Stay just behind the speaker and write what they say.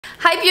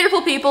Hi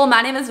beautiful people,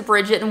 my name is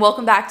Bridget and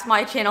welcome back to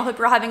my channel. Hope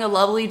you're having a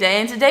lovely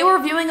day, and today we're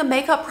reviewing a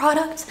makeup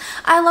product.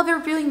 I love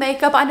reviewing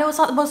makeup. I know it's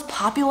not the most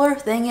popular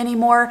thing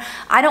anymore.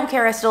 I don't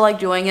care, I still like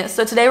doing it.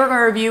 So today we're going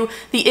to review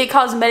the IT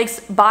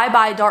Cosmetics Bye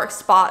Bye Dark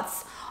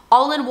Spots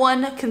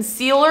All-in-One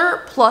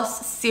Concealer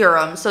plus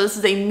Serum. So this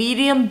is a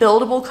medium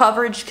buildable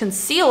coverage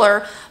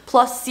concealer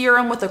plus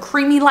serum with a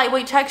creamy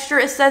lightweight texture.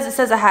 It says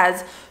it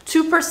has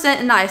 2%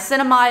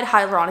 niacinamide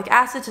hyaluronic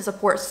acid to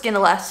support skin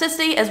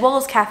elasticity, as well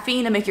as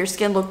caffeine to make your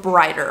skin look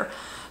brighter.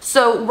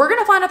 So we're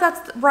gonna find out if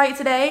that's right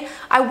today.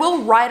 I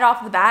will right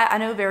off the bat, I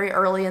know very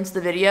early into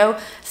the video,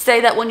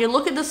 say that when you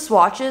look at the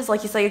swatches,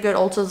 like you say a good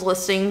Ulta's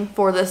listing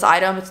for this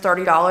item, it's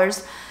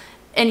 $30,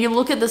 and you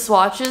look at the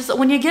swatches,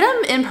 when you get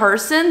them in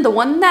person, the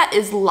one that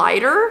is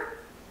lighter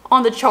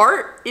on the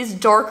chart is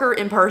darker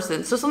in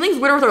person. So something's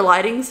weird with their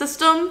lighting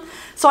system.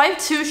 So I have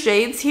two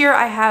shades here.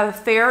 I have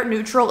Fair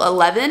Neutral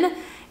 11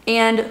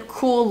 and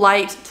Cool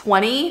Light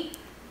 20.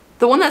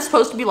 The one that's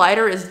supposed to be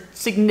lighter is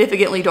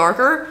significantly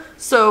darker.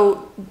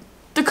 So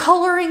the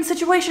coloring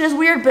situation is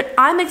weird, but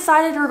I'm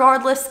excited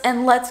regardless,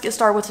 and let's get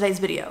started with today's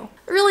video.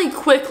 Really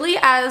quickly,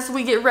 as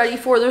we get ready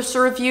for this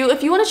review,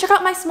 if you want to check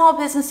out my small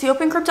business,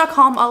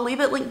 theopencrypt.com, I'll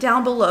leave it linked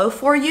down below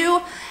for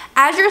you.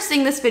 As you're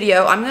seeing this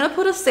video, I'm gonna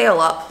put a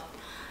sale up,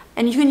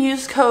 and you can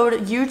use code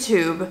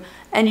YouTube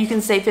and you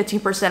can save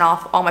 15%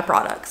 off all my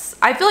products.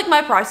 I feel like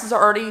my prices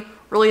are already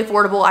really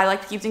affordable. I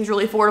like to keep things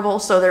really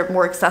affordable so they're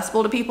more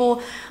accessible to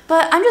people,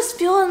 but I'm just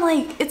feeling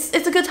like it's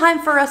a good time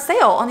for a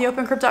sale on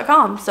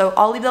theopencrypt.com. So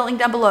I'll leave that link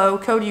down below,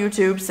 code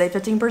YouTube, save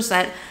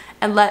 15%,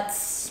 and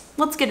let's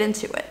get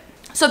into it.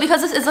 So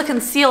because this is a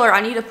concealer,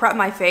 I need to prep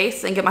my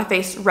face and get my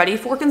face ready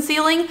for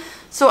concealing.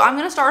 So I'm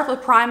gonna start off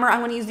with primer. I'm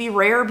gonna use the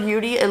Rare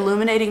Beauty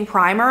Illuminating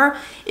Primer.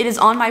 It is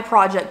on my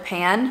project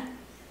pan,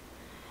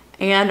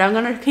 and I'm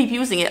gonna keep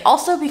using it.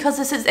 Also, because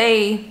this is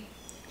a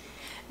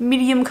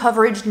medium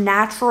coverage,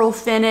 natural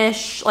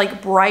finish,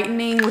 like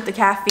brightening with the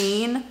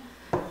caffeine,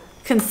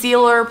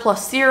 concealer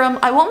plus serum,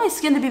 I want my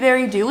skin to be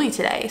very dewy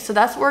today. So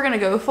that's what we're gonna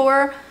go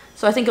for.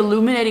 So I think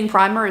illuminating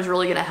primer is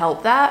really gonna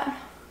help that.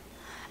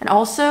 And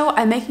also,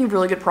 I'm making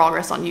really good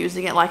progress on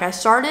using it. Like I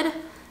started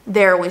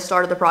there when we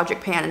started the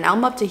project pan, and now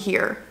I'm up to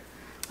here.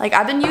 Like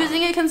I've been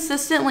using it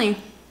consistently,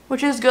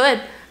 which is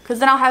good, because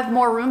then I'll have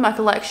more room in my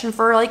collection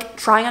for like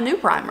trying a new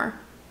primer.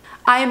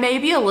 I may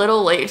be a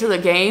little late to the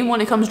game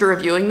when it comes to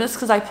reviewing this,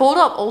 because I pulled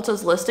up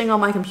Ulta's listing on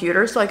my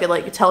computer so I could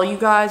like tell you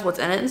guys what's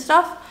in it and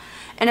stuff.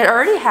 And it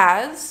already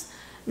has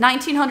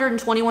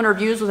 1,921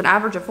 reviews with an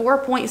average of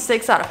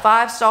 4.6 out of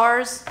 5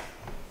 stars.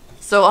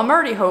 So I'm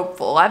already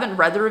hopeful. I haven't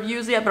read the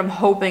reviews yet, but I'm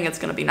hoping it's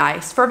gonna be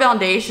nice. For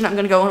foundation, I'm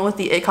gonna go in with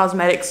the IT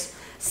Cosmetics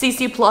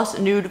CC Plus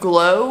Nude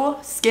Glow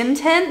Skin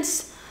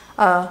Tint.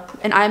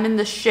 And I'm in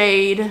the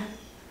shade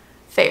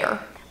Fair.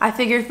 I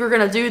figured if we're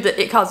gonna do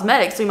the IT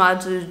Cosmetics, we might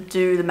as well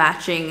do the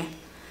matching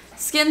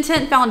skin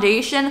tint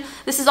foundation.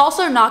 This is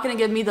also not gonna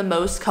give me the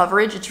most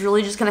coverage. It's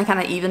really just gonna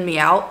kind of even me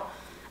out.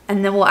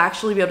 And then we'll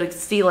actually be able to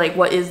see like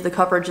what is the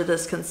coverage of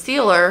this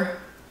concealer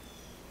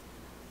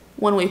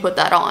when we put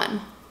that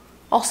on.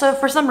 Also,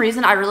 for some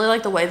reason, I really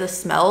like the way this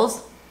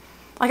smells.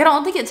 Like I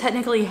don't think it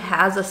technically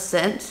has a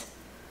scent,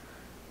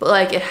 but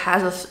like it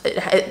has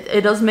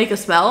it does make a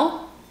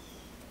smell.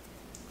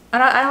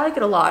 And I like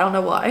it a lot, I don't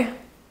know why.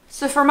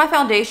 So for my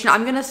foundation,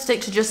 I'm gonna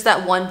stick to just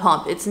that one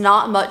pump. It's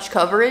not much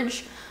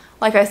coverage.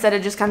 Like I said,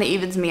 it just kind of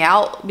evens me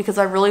out because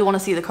I really want to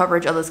see the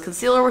coverage of this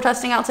concealer we're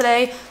testing out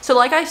today. So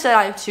like I said,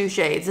 I have two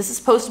shades. This is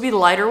supposed to be the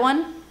lighter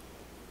one.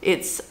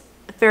 It's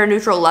Fair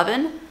Neutral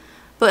 11,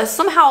 but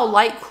somehow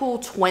Light Cool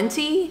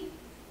 20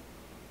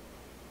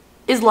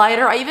 is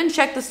lighter. I even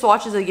checked the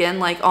swatches again,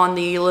 like on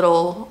the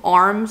little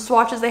arm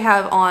swatches they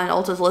have on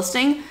Ulta's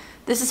listing.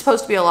 This is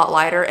supposed to be a lot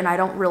lighter, and I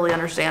don't really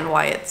understand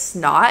why it's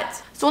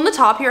not. So on the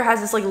top here, it has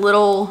this like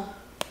little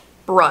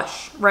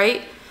brush,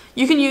 right?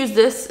 You can use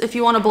this if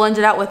you want to blend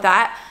it out with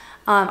that.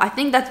 I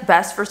think that's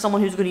best for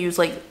someone who's going to use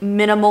like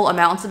minimal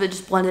amounts of it.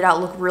 Just blend it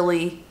out, look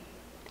really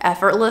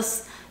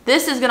effortless.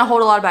 This is going to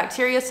hold a lot of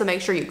bacteria, so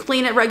make sure you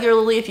clean it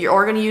regularly if you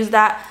are going to use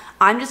that.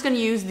 I'm just going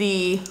to use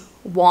the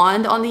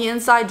wand on the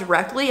inside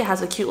directly. It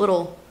has a cute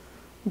little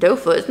doe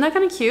foot. Isn't that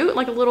kind of cute?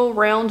 Like a little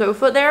round doe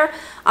foot there.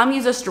 I'm gonna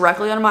use this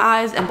directly under my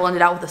eyes and blend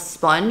it out with a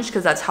sponge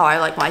because that's how I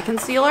like my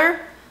concealer.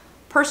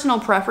 Personal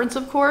preference,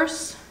 of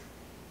course.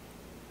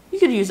 You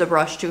could use a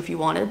brush too if you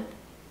wanted.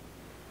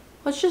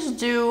 Let's just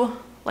do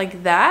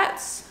like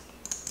that.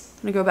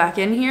 I'm gonna go back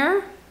in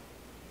here.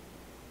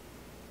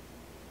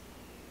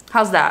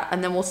 How's that?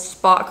 And then we'll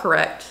spot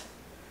correct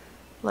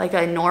like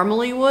I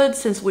normally would,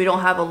 since we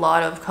don't have a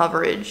lot of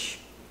coverage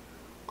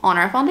on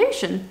our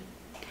foundation.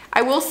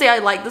 I will say I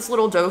like this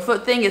little doe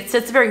foot thing. It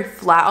sits very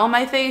flat on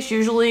my face.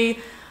 Usually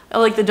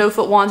like the doe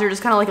foot wands are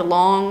just kind of like a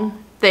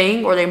long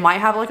thing, or they might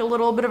have like a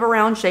little bit of a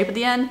round shape at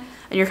the end,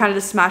 and you're kind of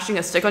just smashing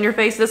a stick on your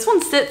face. This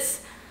one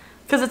sits,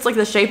 because it's like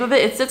the shape of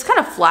it, it sits kind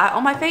of flat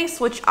on my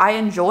face, which I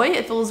enjoy.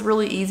 It feels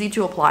really easy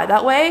to apply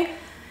that way.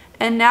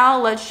 And now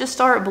let's just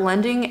start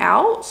blending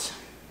out.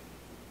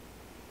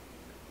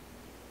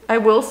 I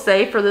will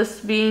say, for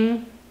this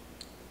being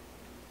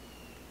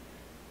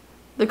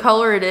the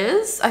color it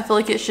is, I feel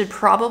like it should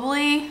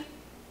probably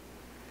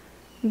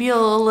be a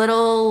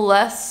little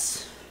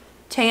less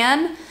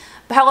tan.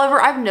 However,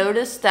 I've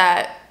noticed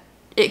that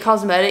It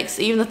Cosmetics,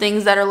 even the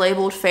things that are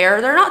labeled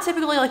fair, they're not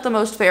typically like the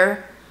most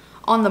fair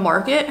on the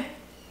market.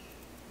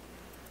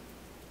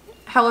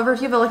 However,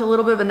 if you have like a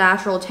little bit of a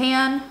natural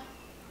tan,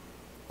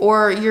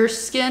 or your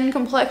skin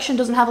complexion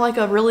doesn't have like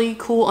a really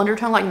cool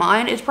undertone like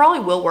mine, it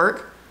probably will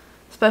work,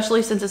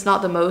 especially since it's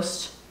not the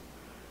most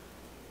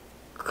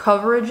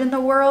coverage in the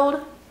world,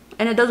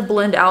 and it does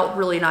blend out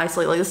really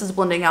nicely. Like this is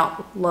blending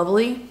out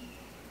lovely.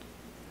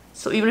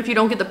 So even if you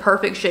don't get the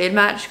perfect shade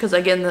match, because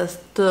again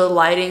the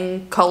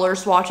lighting color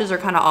swatches are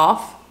kind of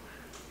off,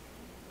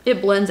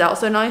 it blends out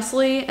so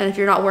nicely, and if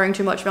you're not wearing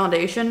too much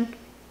foundation,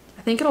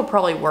 I think it'll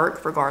probably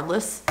work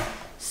regardless.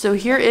 So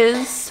here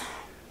is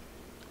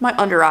my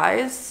under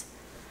eyes.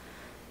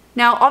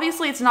 Now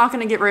obviously it's not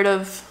going to get rid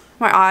of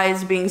my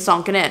eyes being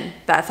sunken in.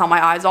 That's how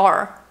my eyes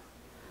are.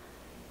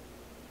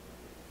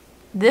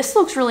 This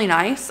looks really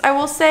nice. I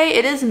will say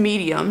it is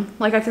medium.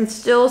 Like I can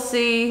still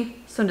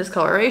see some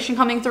discoloration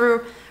coming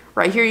through.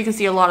 Right here you can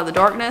see a lot of the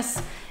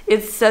darkness.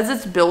 It says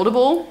it's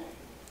buildable.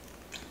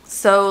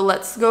 So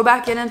let's go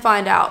back in and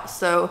find out.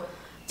 So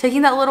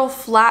taking that little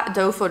flat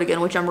doe foot again,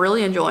 which I'm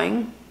really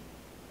enjoying.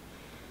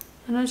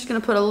 And I'm just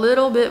going to put a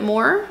little bit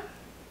more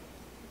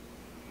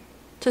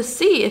to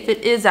see if it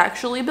is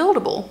actually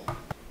buildable.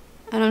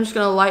 And I'm just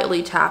going to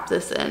lightly tap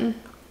this in.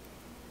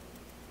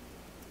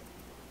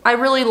 I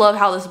really love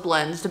how this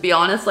blends, to be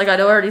honest. Like I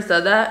know I already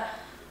said that,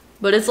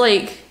 but it's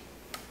like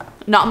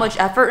not much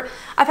effort.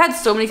 I've had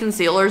so many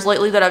concealers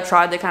lately that I've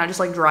tried that kind of just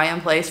like dry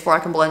in place before I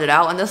can blend it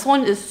out. And this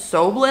one is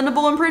so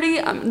blendable and pretty.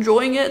 I'm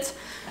enjoying it.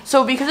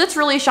 So because it's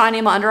really shiny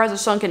and my under eyes are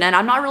sunken in,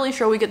 I'm not really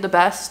sure we get the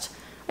best.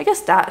 I guess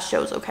that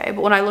shows okay.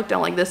 But when I look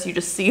down like this, you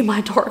just see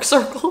my dark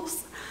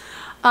circles.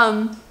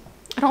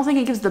 I don't think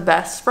it gives the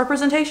best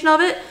representation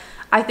of it.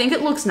 I think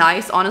it looks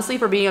nice, honestly,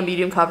 for being a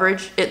medium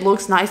coverage. It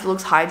looks nice, it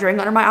looks hydrating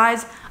under my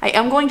eyes. I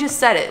am going to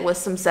set it with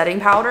some setting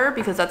powder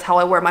because that's how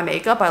I wear my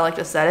makeup. I like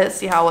to set it,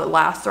 see how it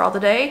lasts throughout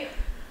the day.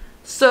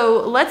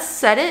 So let's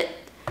set it.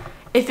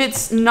 If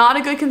it's not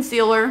a good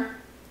concealer,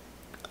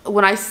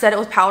 when I set it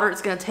with powder,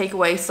 it's gonna take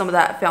away some of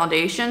that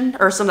foundation,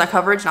 or some of that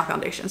coverage, not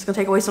foundation. It's gonna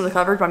take away some of the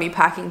coverage by me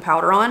packing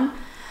powder on.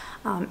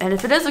 And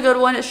if it is a good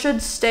one, it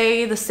should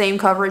stay the same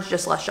coverage,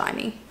 just less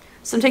shiny.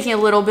 So I'm taking a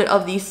little bit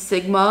of the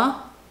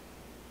Sigma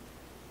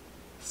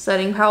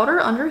setting powder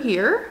under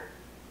here.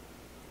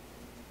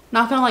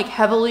 Not gonna like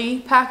heavily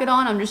pack it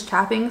on. I'm just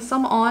tapping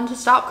some on to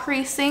stop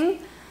creasing.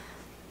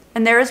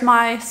 And there's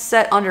my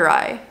set under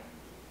eye.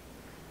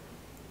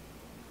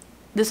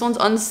 This one's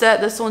unset,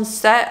 this one's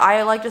set.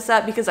 I like to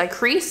set because I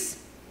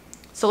crease.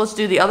 So let's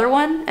do the other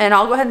one, and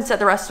I'll go ahead and set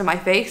the rest of my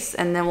face,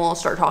 and then we'll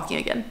start talking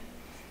again.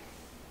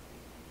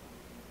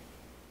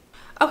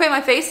 Okay,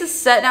 my face is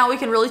set now. We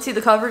can really see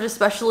the coverage,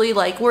 especially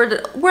like we're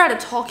at a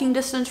talking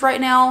distance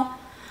right now.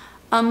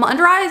 My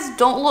under eyes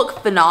don't look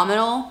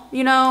phenomenal,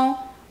 you know.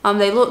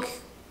 They look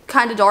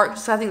kind of dark,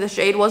 just I think the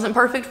shade wasn't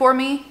perfect for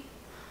me.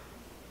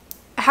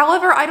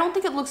 However, I don't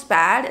think it looks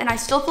bad, and I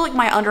still feel like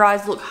my under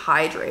eyes look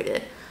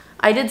hydrated.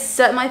 I did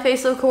set my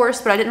face, of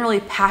course, but I didn't really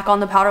pack on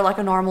the powder like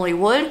I normally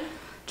would,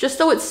 just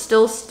so it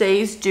still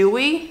stays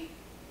dewy.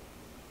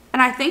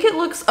 And I think it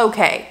looks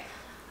okay.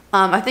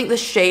 I think the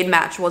shade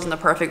match wasn't the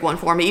perfect one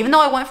for me. Even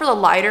though I went for the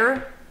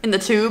lighter in the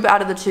tube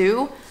out of the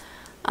two,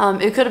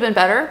 it could have been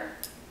better.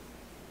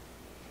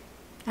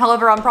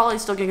 However, I'm probably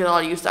still gonna get a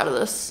lot of use out of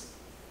this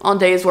on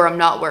days where I'm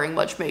not wearing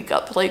much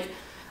makeup. Like,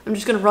 I'm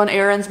just gonna run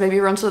errands, maybe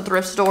run to the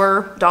thrift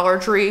store, Dollar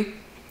Tree,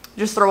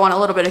 just throw on a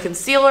little bit of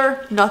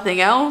concealer,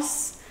 nothing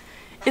else.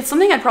 It's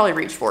something I'd probably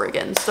reach for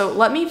again. So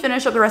let me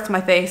finish up the rest of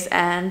my face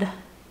and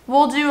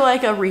we'll do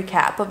like a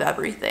recap of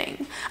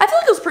everything. I feel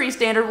like it was pretty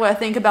standard when I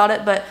think about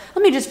it, but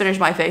let me just finish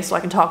my face so I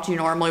can talk to you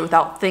normally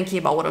without thinking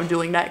about what I'm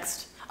doing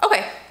next.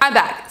 Okay, I'm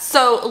back.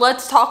 So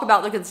let's talk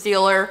about the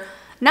concealer.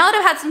 Now that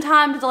I've had some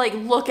time to like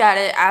look at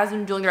it as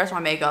I'm doing the rest of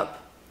my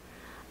makeup,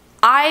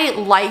 I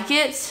like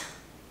it,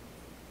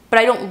 but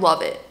I don't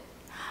love it.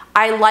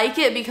 I like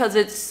it because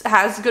it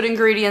has good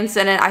ingredients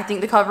in it. I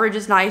think the coverage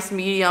is nice,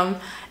 medium,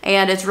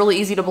 and it's really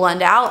easy to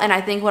blend out. And I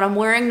think when I'm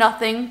wearing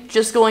nothing,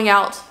 just going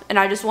out, and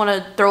I just want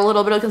to throw a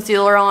little bit of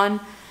concealer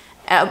on,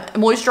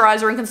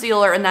 moisturizer and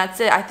concealer, and that's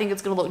it, I think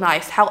it's going to look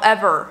nice.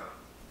 However,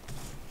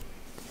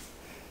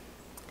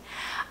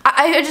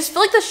 I just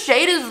feel like the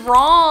shade is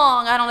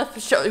wrong. I don't know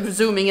if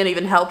zooming in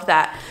even helped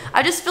that.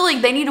 I just feel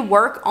like they need to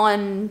work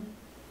on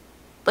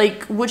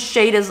like which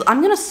shade is.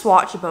 I'm gonna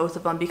swatch both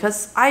of them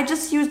because I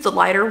just used the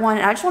lighter one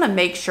and I just want to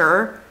make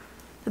sure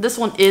that this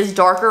one is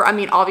darker. I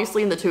mean,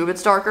 obviously in the tube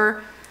it's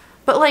darker,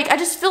 but like I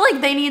just feel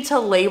like they need to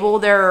label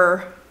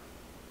their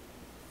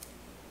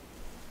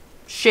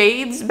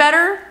shades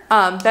better,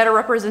 better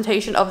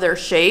representation of their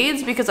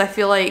shades, because I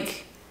feel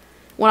like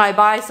when I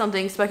buy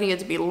something expecting it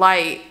to be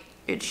light,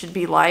 it should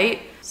be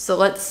light. So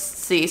let's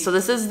see. So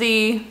this is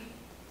the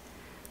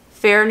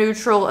Fair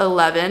Neutral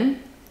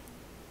 11.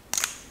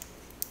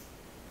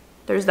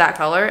 There's that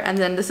color. And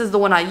then this is the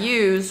one I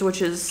used,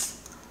 which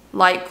is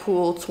light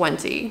cool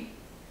 20.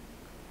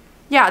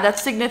 Yeah,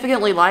 that's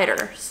significantly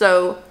lighter.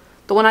 So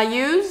the one I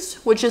used,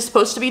 which is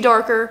supposed to be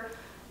darker,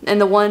 and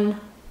the one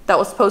that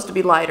was supposed to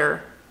be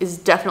lighter is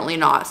definitely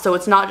not. So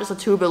it's not just a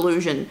tube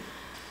illusion.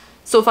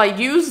 So if I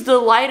used the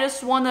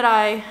lightest one that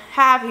I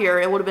have here,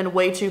 it would have been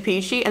way too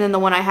peachy. And then the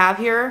one I have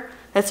here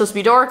that's supposed to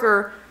be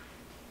darker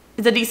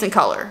is a decent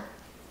color.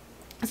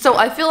 So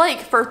I feel like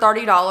for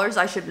 $30,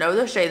 I should know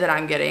the shade that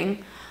I'm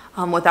getting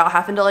without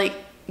having to like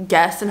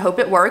guess and hope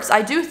it works.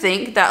 I do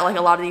think that like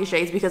a lot of these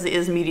shades, because it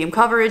is medium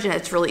coverage and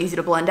it's really easy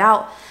to blend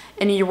out,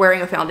 and you're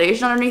wearing a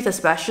foundation underneath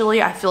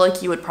especially, I feel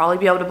like you would probably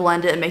be able to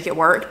blend it and make it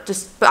work.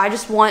 But I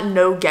just want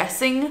no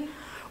guessing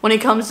when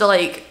it comes to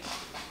like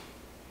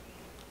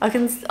a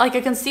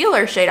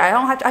concealer shade.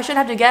 I shouldn't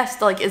have to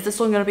guess like, is this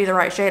one going to be the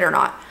right shade or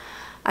not?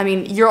 I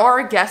mean, you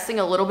are guessing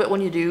a little bit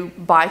when you do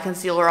buy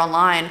concealer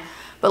online,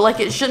 but like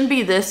it shouldn't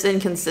be this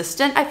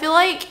inconsistent, I feel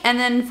like. And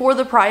then for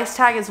the price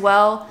tag as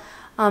well,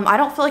 I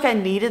don't feel like I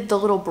needed the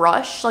little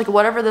brush. Like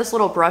whatever this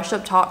little brush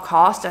up top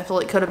cost, I feel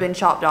it could have been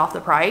chopped off the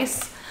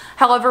price.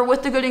 However,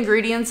 with the good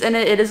ingredients in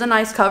it, it is a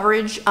nice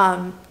coverage.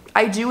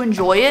 I do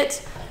enjoy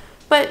it,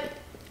 but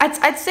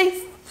I'd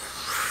say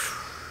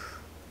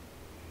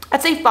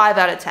 5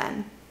 out of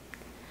 10.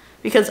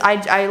 Because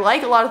I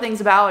like a lot of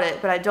things about it,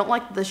 but I don't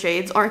like the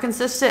shades aren't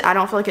consistent. I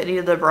don't feel like it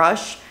needed the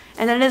brush.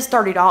 And then it is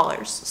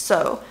 $30.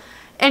 So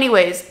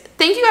anyways,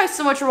 thank you guys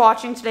so much for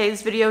watching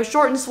today's video.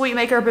 Short and sweet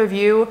makeup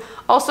review.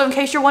 Also, in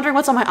case you're wondering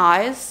what's on my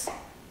eyes,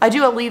 I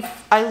leave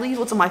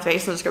what's on my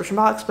face in the description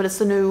box, but it's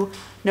the new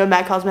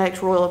Nomad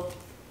Cosmetics Royal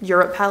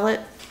Europe palette.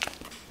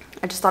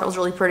 I just thought it was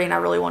really pretty and I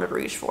really wanted to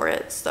reach for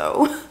it.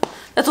 So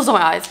that's what's on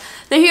my eyes.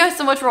 Thank you guys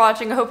so much for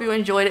watching. I hope you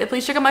enjoyed it.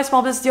 Please check out my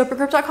small business,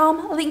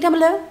 depop.com, link down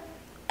below.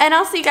 And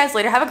I'll see you guys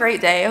later. Have a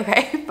great day.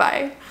 Okay,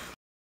 bye.